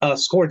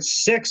 scored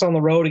 6 on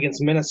the road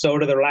against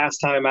Minnesota their last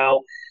time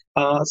out.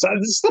 So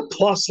this is the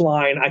plus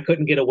line I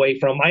couldn't get away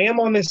from. I am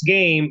on this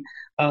game,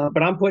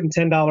 but I'm putting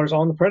 $10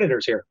 on the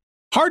Predators here.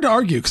 Hard to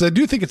argue because I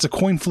do think it's a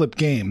coin flip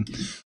game.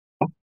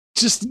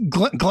 Just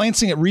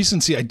glancing at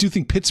recency, I do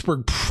think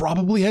Pittsburgh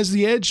probably has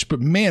the edge, but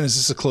man, is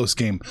this a close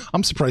game.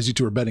 I'm surprised you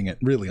two are betting it,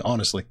 really,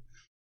 honestly.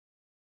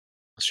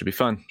 Should be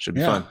fun.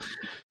 Fun.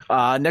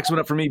 Next one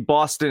up for me,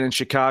 Boston and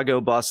Chicago.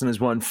 Boston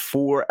has won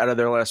 4 out of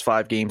their last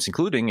 5 games,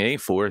 including a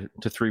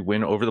 4-3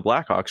 win over the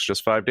Blackhawks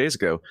just 5 days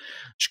ago.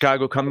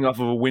 Chicago coming off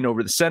of a win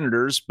over the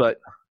Senators, but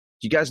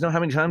do you guys know how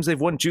many times they've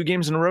won 2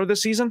 games in a row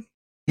this season?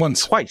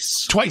 Once.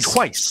 Twice.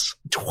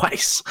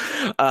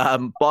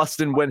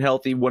 Boston, when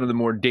healthy, one of the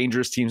more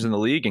dangerous teams in the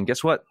league. And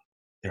guess what?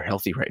 They're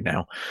healthy right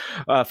now.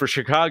 For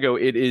Chicago,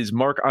 it is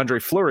Marc-Andre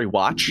Fleury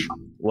watch,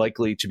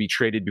 likely to be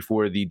traded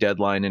before the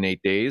deadline in 8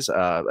 days.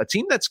 A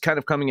team that's kind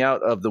of coming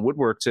out of the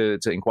woodwork to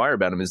inquire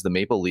about him is the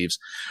Maple Leafs.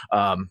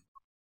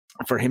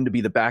 For him to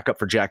be the backup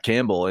for Jack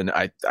Campbell. And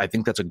I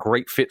think that's a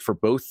great fit for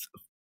both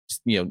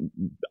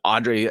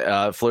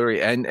Andre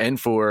Fleury and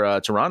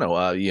for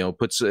Toronto,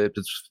 puts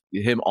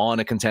him on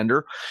a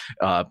contender.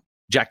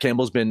 Jack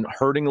Campbell's been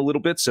hurting a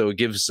little bit, so it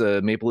gives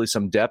Maple Leafs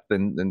some depth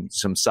and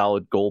some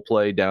solid goal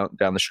play down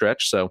the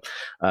stretch. So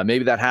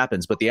maybe that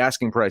happens, but the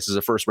asking price is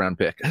a first round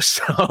pick.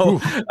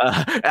 So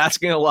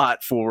asking a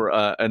lot for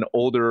an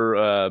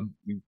older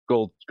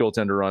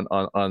goaltender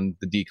on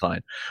the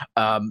decline.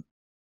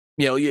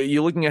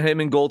 You're looking at him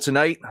in goal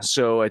tonight,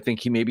 so I think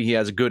he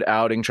has a good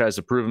outing, tries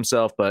to prove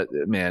himself, but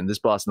man, this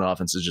Boston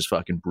offense is just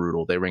fucking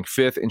brutal. They rank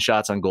 5th in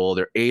shots on goal.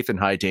 They're 8th in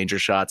high danger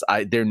shots.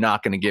 They're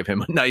not going to give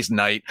him a nice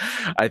night.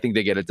 I think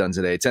they get it done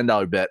today.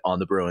 $10 bet on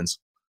the Bruins.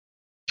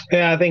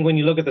 Yeah, I think when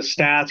you look at the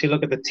stats, you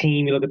look at the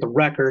team, you look at the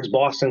records,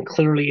 Boston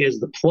clearly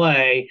is the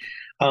play.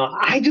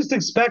 I just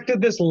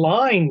expected this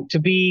line to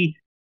be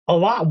a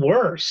lot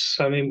worse.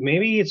 I mean,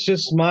 maybe it's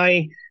just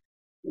my,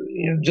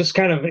 just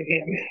kind of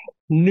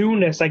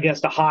newness, I guess,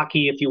 to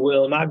hockey, if you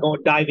will, not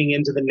diving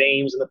into the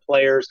names and the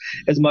players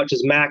as much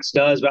as Max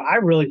does. But I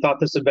really thought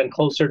this had been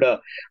closer to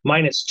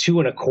minus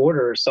 2.25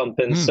 or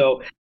something.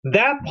 So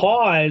that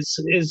pause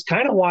is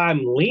kind of why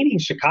I'm leaning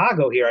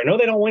Chicago here. I know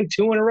they don't win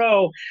 2 in a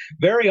row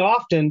very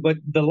often, but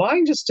the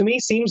line just to me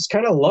seems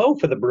kind of low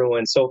for the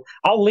Bruins. So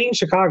I'll lean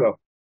Chicago.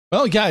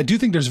 Well, yeah, I do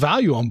think there's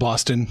value on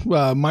Boston.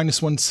 Minus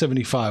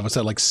 175. What's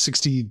that, like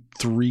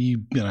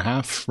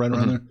 63.5, right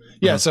around there?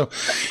 Yeah, so,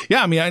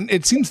 yeah, I mean,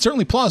 it seems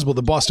certainly plausible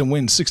that Boston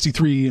wins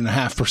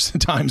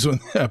 63.5% times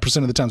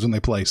percent of the times when they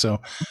play.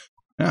 So,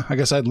 yeah, I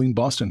guess I'd lean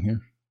Boston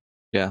here.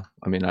 Yeah,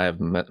 I mean, I have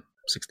them at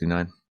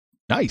 69.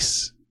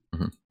 Nice.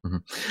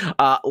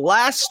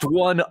 Last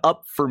one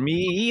up for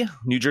me,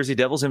 New Jersey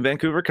Devils and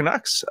Vancouver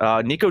Canucks.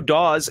 Nico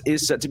Dawes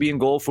is set to be in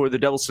goal for the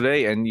Devils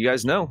today, and you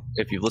guys know,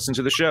 if you've listened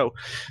to the show,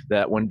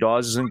 that when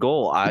Dawes is in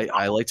goal,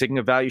 I like taking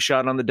a value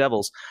shot on the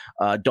Devils.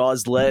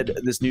 Dawes led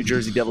this New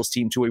Jersey Devils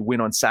team to a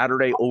win on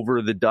Saturday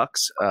over the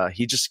Ducks.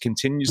 He just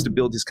continues to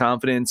build his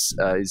confidence.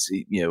 He's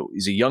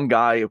a young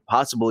guy,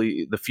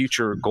 possibly the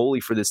future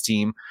goalie for this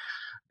team.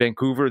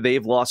 Vancouver,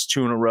 they've lost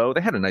 2 in a row. They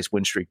had a nice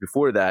win streak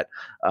before that,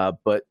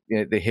 but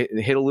they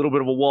hit a little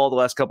bit of a wall the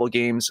last couple of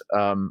games.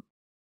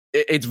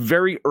 It's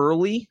very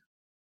early,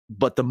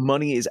 but the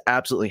money is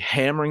absolutely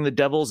hammering the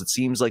Devils. It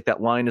seems like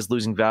that line is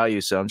losing value,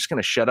 so I'm just going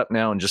to shut up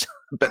now and just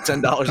bet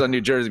 $10 on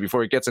New Jersey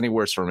before it gets any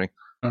worse for me.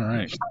 All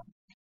right.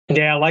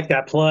 Yeah, I like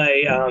that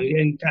play.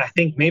 And I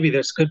think maybe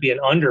this could be an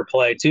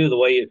underplay, too, the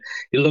way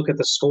you look at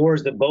the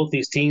scores that both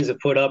these teams have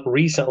put up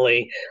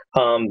recently.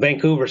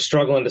 Vancouver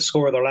struggling to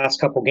score their last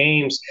couple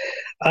games.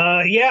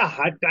 I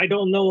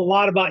don't know a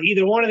lot about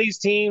either one of these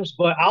teams,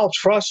 but I'll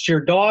trust your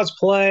Dawes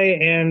play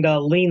and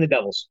lean the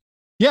Devils.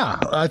 Yeah,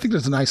 I think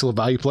there's a nice little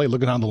value play.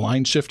 Looking on the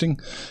line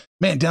shifting.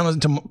 Man, down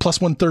to plus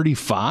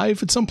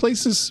 135 at some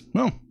places.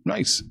 Oh,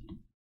 nice.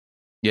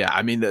 Yeah,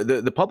 I mean,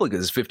 the public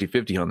is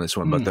 50-50 on this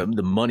one, but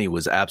the money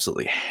was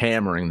absolutely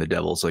hammering the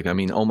Devils. Like, I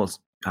mean, almost,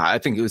 I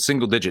think it was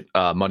single-digit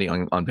money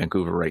on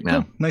Vancouver right now.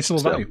 Oh, nice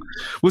little value.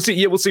 We'll see.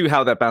 Yeah, we'll see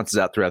how that bounces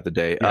out throughout the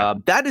day. Yeah.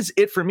 That is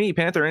it for me,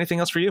 Panther. Anything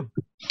else for you?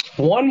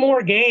 One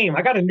more game.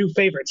 I got a new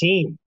favorite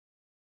team.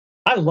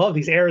 I love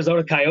these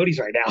Arizona Coyotes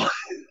right now.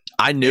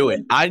 I knew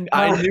it. I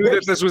knew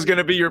that this was going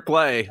to be your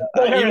play.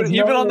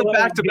 Even on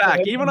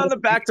the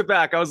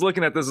back-to-back, I was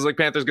looking at this as like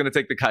Panthers going to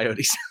take the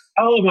Coyotes.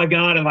 Oh my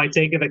God, am I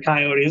taking the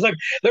Coyotes? Like,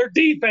 their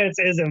defense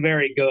isn't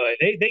very good.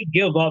 They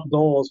give up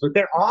goals, but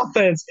their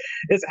offense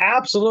is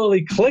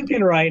absolutely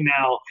clicking right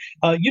now.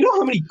 You know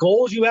how many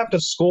goals you have to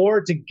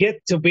score to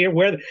get to be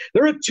where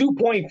they're at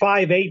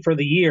 2.58 for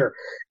the year.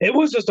 It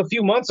was just a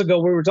few months ago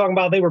we were talking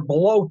about they were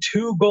below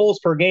 2 goals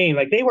per game.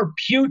 Like, they were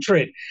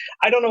putrid.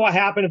 I don't know what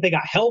happened, if they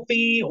got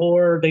healthy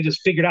or they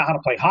just figured out how to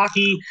play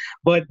hockey,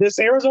 but this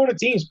Arizona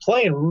team's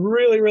playing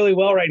really, really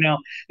well right now.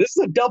 This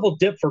is a double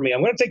dip for me.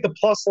 I'm going to take the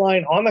plus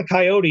line on the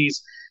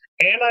Coyotes,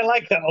 and I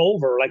like the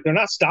over. Like, they're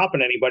not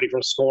stopping anybody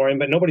from scoring,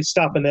 but nobody's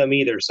stopping them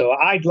either. So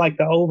I'd like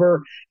the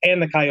over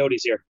and the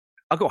Coyotes here.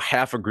 I'll go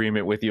half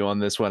agreement with you on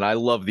this one. I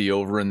love the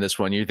over in this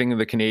one. You're thinking of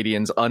the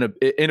Canadians'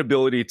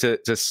 inability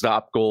to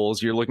stop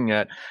goals. You're looking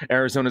at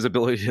Arizona's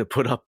ability to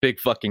put up big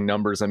fucking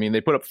numbers. I mean,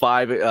 they put up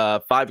five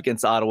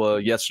against Ottawa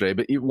yesterday,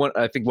 but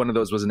I think one of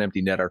those was an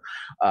empty netter.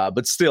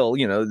 But still,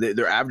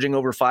 they're averaging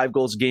over 5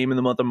 goals a game in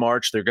the month of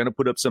March. They're going to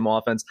put up some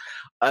offense.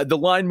 The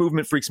line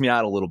movement freaks me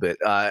out a little bit.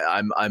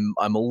 I'm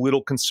a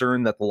little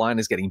concerned that the line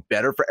is getting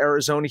better for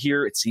Arizona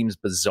here. It seems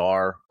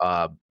bizarre.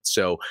 I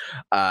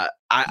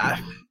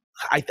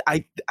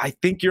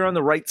think you're on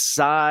the right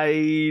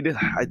side.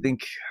 I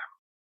think,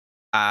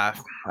 I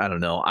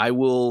don't know.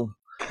 I'll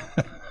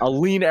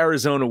lean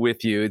Arizona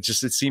with you. It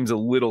seems a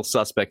little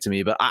suspect to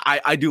me, but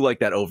I do like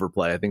that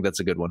overplay. I think that's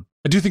a good one.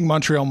 I do think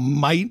Montreal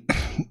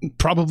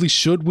probably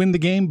should win the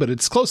game, but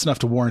it's close enough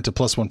to warrant a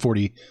plus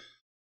 140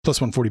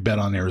 bet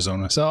on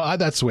Arizona. So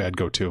that's the way I'd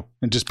go too.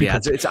 And just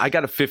I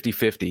got a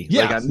 50-50.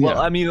 Yeah.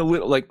 I mean, a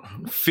little like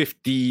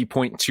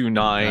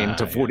 50.29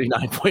 to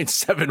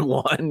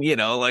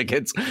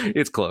 49.71,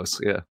 it's close.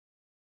 Yeah.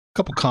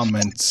 Couple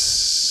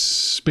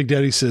comments. Big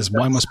Daddy says,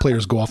 why must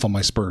players go off on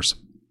my Spurs?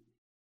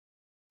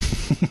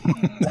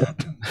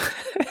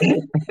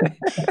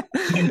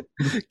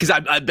 Because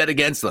I bet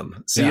against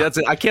them. See, that's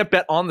it. I can't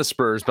bet on the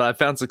Spurs, but I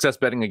found success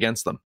betting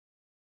against them.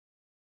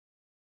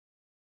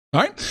 All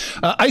right.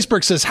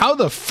 Iceberg says, how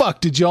the fuck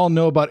did y'all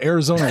know about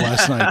Arizona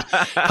last night?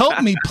 Help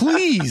me,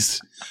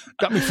 please.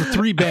 Got me for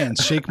 3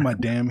 bands. Shake my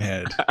damn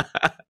head.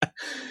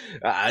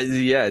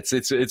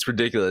 It's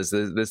ridiculous.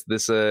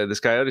 This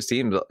Coyotes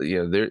team,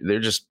 they're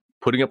just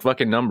putting up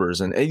fucking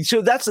numbers. And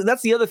so that's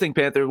the other thing,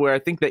 Panther, where I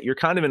think that you're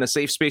kind of in a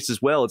safe space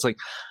as well. It's like,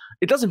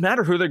 it doesn't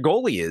matter who their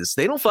goalie is.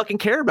 They don't fucking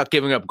care about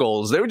giving up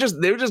goals. They were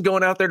just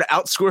going out there to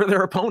outscore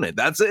their opponent.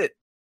 That's it.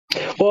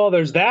 Well,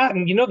 there's that.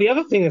 And, the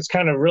other thing that's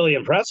kind of really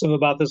impressive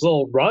about this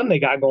little run they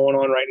got going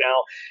on right now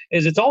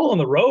is it's all on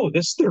the road.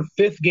 This is their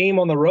 5th game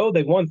on the road.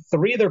 They've won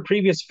 3 of their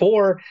previous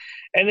 4,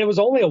 and it was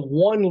only a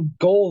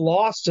 1-goal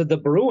loss to the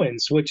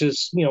Bruins, which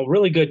is,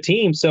 really good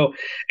team. So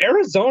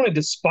Arizona,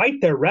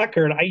 despite their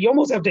record, you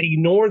almost have to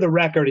ignore the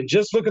record and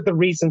just look at the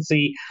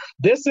recency.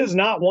 This is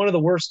not one of the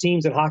worst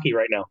teams in hockey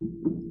right now.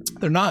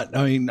 They're not.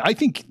 I mean, I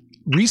think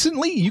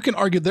recently you can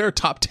argue they're a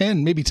top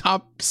 10, maybe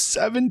top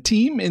 7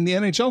 team in the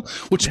NHL,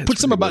 which puts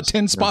them about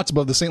 10 spots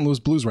above the St. Louis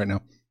Blues right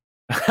now.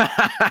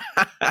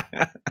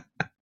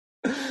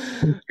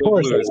 Of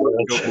course they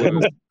will. Go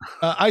Blues.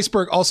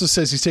 Iceberg also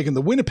says he's taking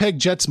the Winnipeg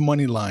Jets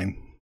money line.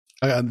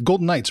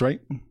 Golden Knights, right?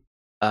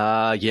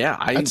 Yeah,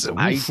 I don't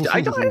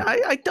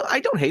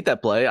hate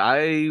that play.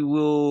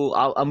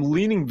 I'm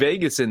leaning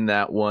Vegas in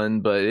that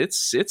one, but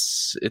it's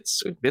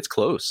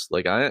close.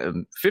 Like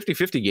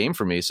 50-50 game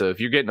for me. So if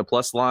you're getting a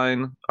plus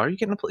line,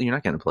 you're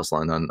not getting a plus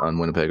line on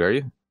Winnipeg, are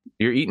you?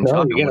 You're eating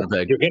chalk on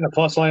Winnipeg. You're getting a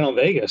plus line on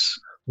Vegas.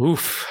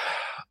 Oof.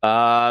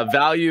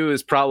 Value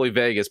is probably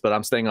Vegas, but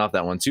I'm staying off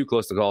that one. Too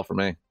close to call for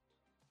me.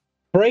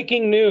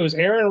 Breaking news: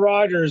 Aaron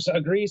Rodgers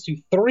agrees to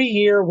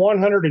 3-year,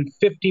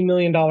 $150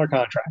 million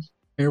contract.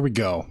 Here we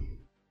go.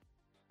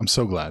 I'm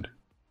so glad.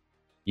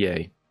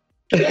 Yay.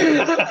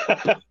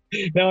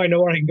 Now I know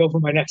where I can go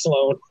for my next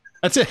loan.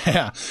 That's it.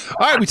 Yeah.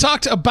 All right. We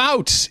talked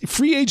about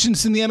free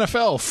agents in the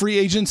NFL, free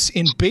agents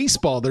in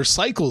baseball. Their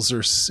cycles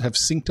have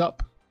synced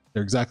up.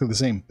 They're exactly the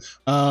same.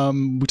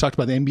 We talked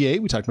about the NBA.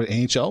 We talked about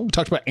NHL. We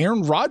talked about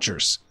Aaron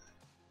Rodgers.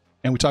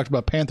 And we talked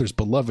about Panthers'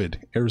 beloved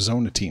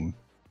Arizona team.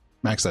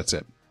 Max, that's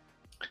it.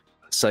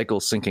 Cycle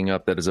syncing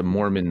up. That is a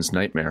Mormon's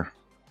nightmare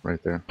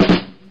right there.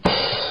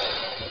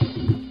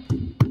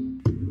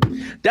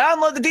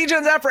 Download the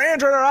DGens app for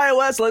Android or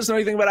iOS. Let us know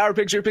anything about our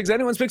picks, your picks,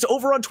 anyone's picks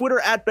over on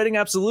Twitter at Betting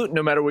Absolute.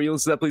 No matter where you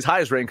listen to that, please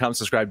highest rate, comment,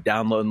 subscribe,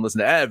 download, and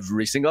listen to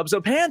every single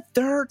episode.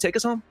 Panther, take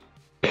us home.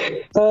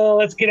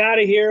 Let's get out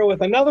of here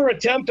with another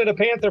attempt at a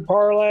Panther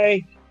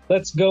parlay.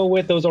 Let's go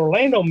with those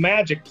Orlando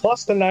Magic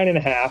plus the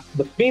 9.5,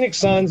 the Phoenix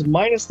Suns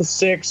minus the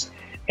 6,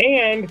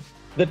 and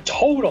the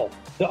total,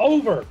 the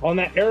over on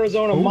that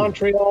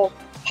Arizona-Montreal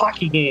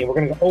hockey game. We're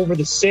going to go over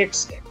the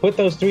 6, put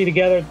those 3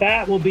 together.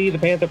 That will be the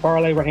Panther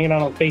parlay. We're hanging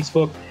out on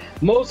Facebook,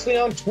 mostly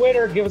on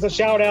Twitter. Give us a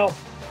shout out.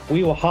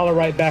 We will holler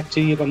right back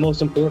to you. But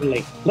most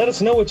importantly, let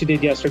us know what you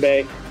did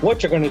yesterday,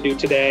 what you're going to do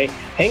today.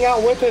 Hang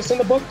out with us in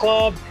the book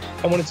club.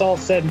 And when it's all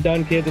said and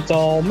done, kids, it's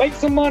all make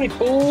some money,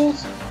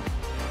 fools.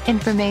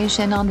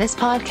 Information on this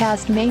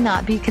podcast may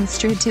not be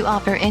construed to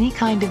offer any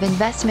kind of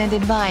investment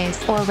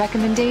advice or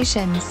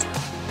recommendations.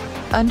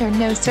 Under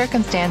no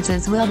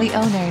circumstances will the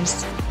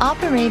owners,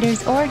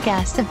 operators, or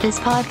guests of this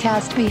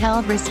podcast be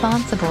held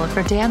responsible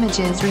for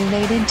damages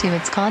related to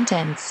its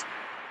contents.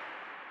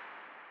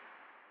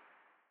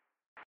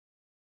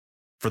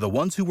 For the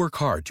ones who work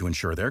hard to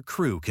ensure their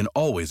crew can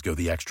always go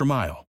the extra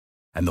mile,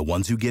 and the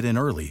ones who get in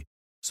early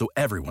so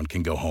everyone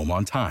can go home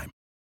on time,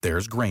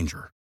 there's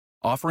Grainger,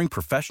 offering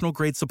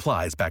professional-grade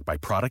supplies backed by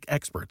product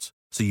experts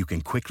so you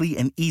can quickly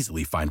and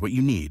easily find what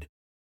you need.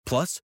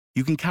 Plus,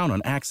 you can count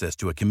on access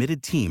to a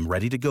committed team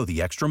ready to go the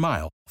extra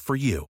mile for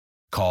you.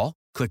 Call,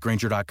 click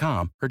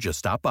Grainger.com, or just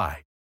stop by.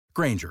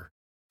 Grainger,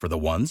 for the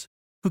ones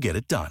who get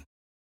it done.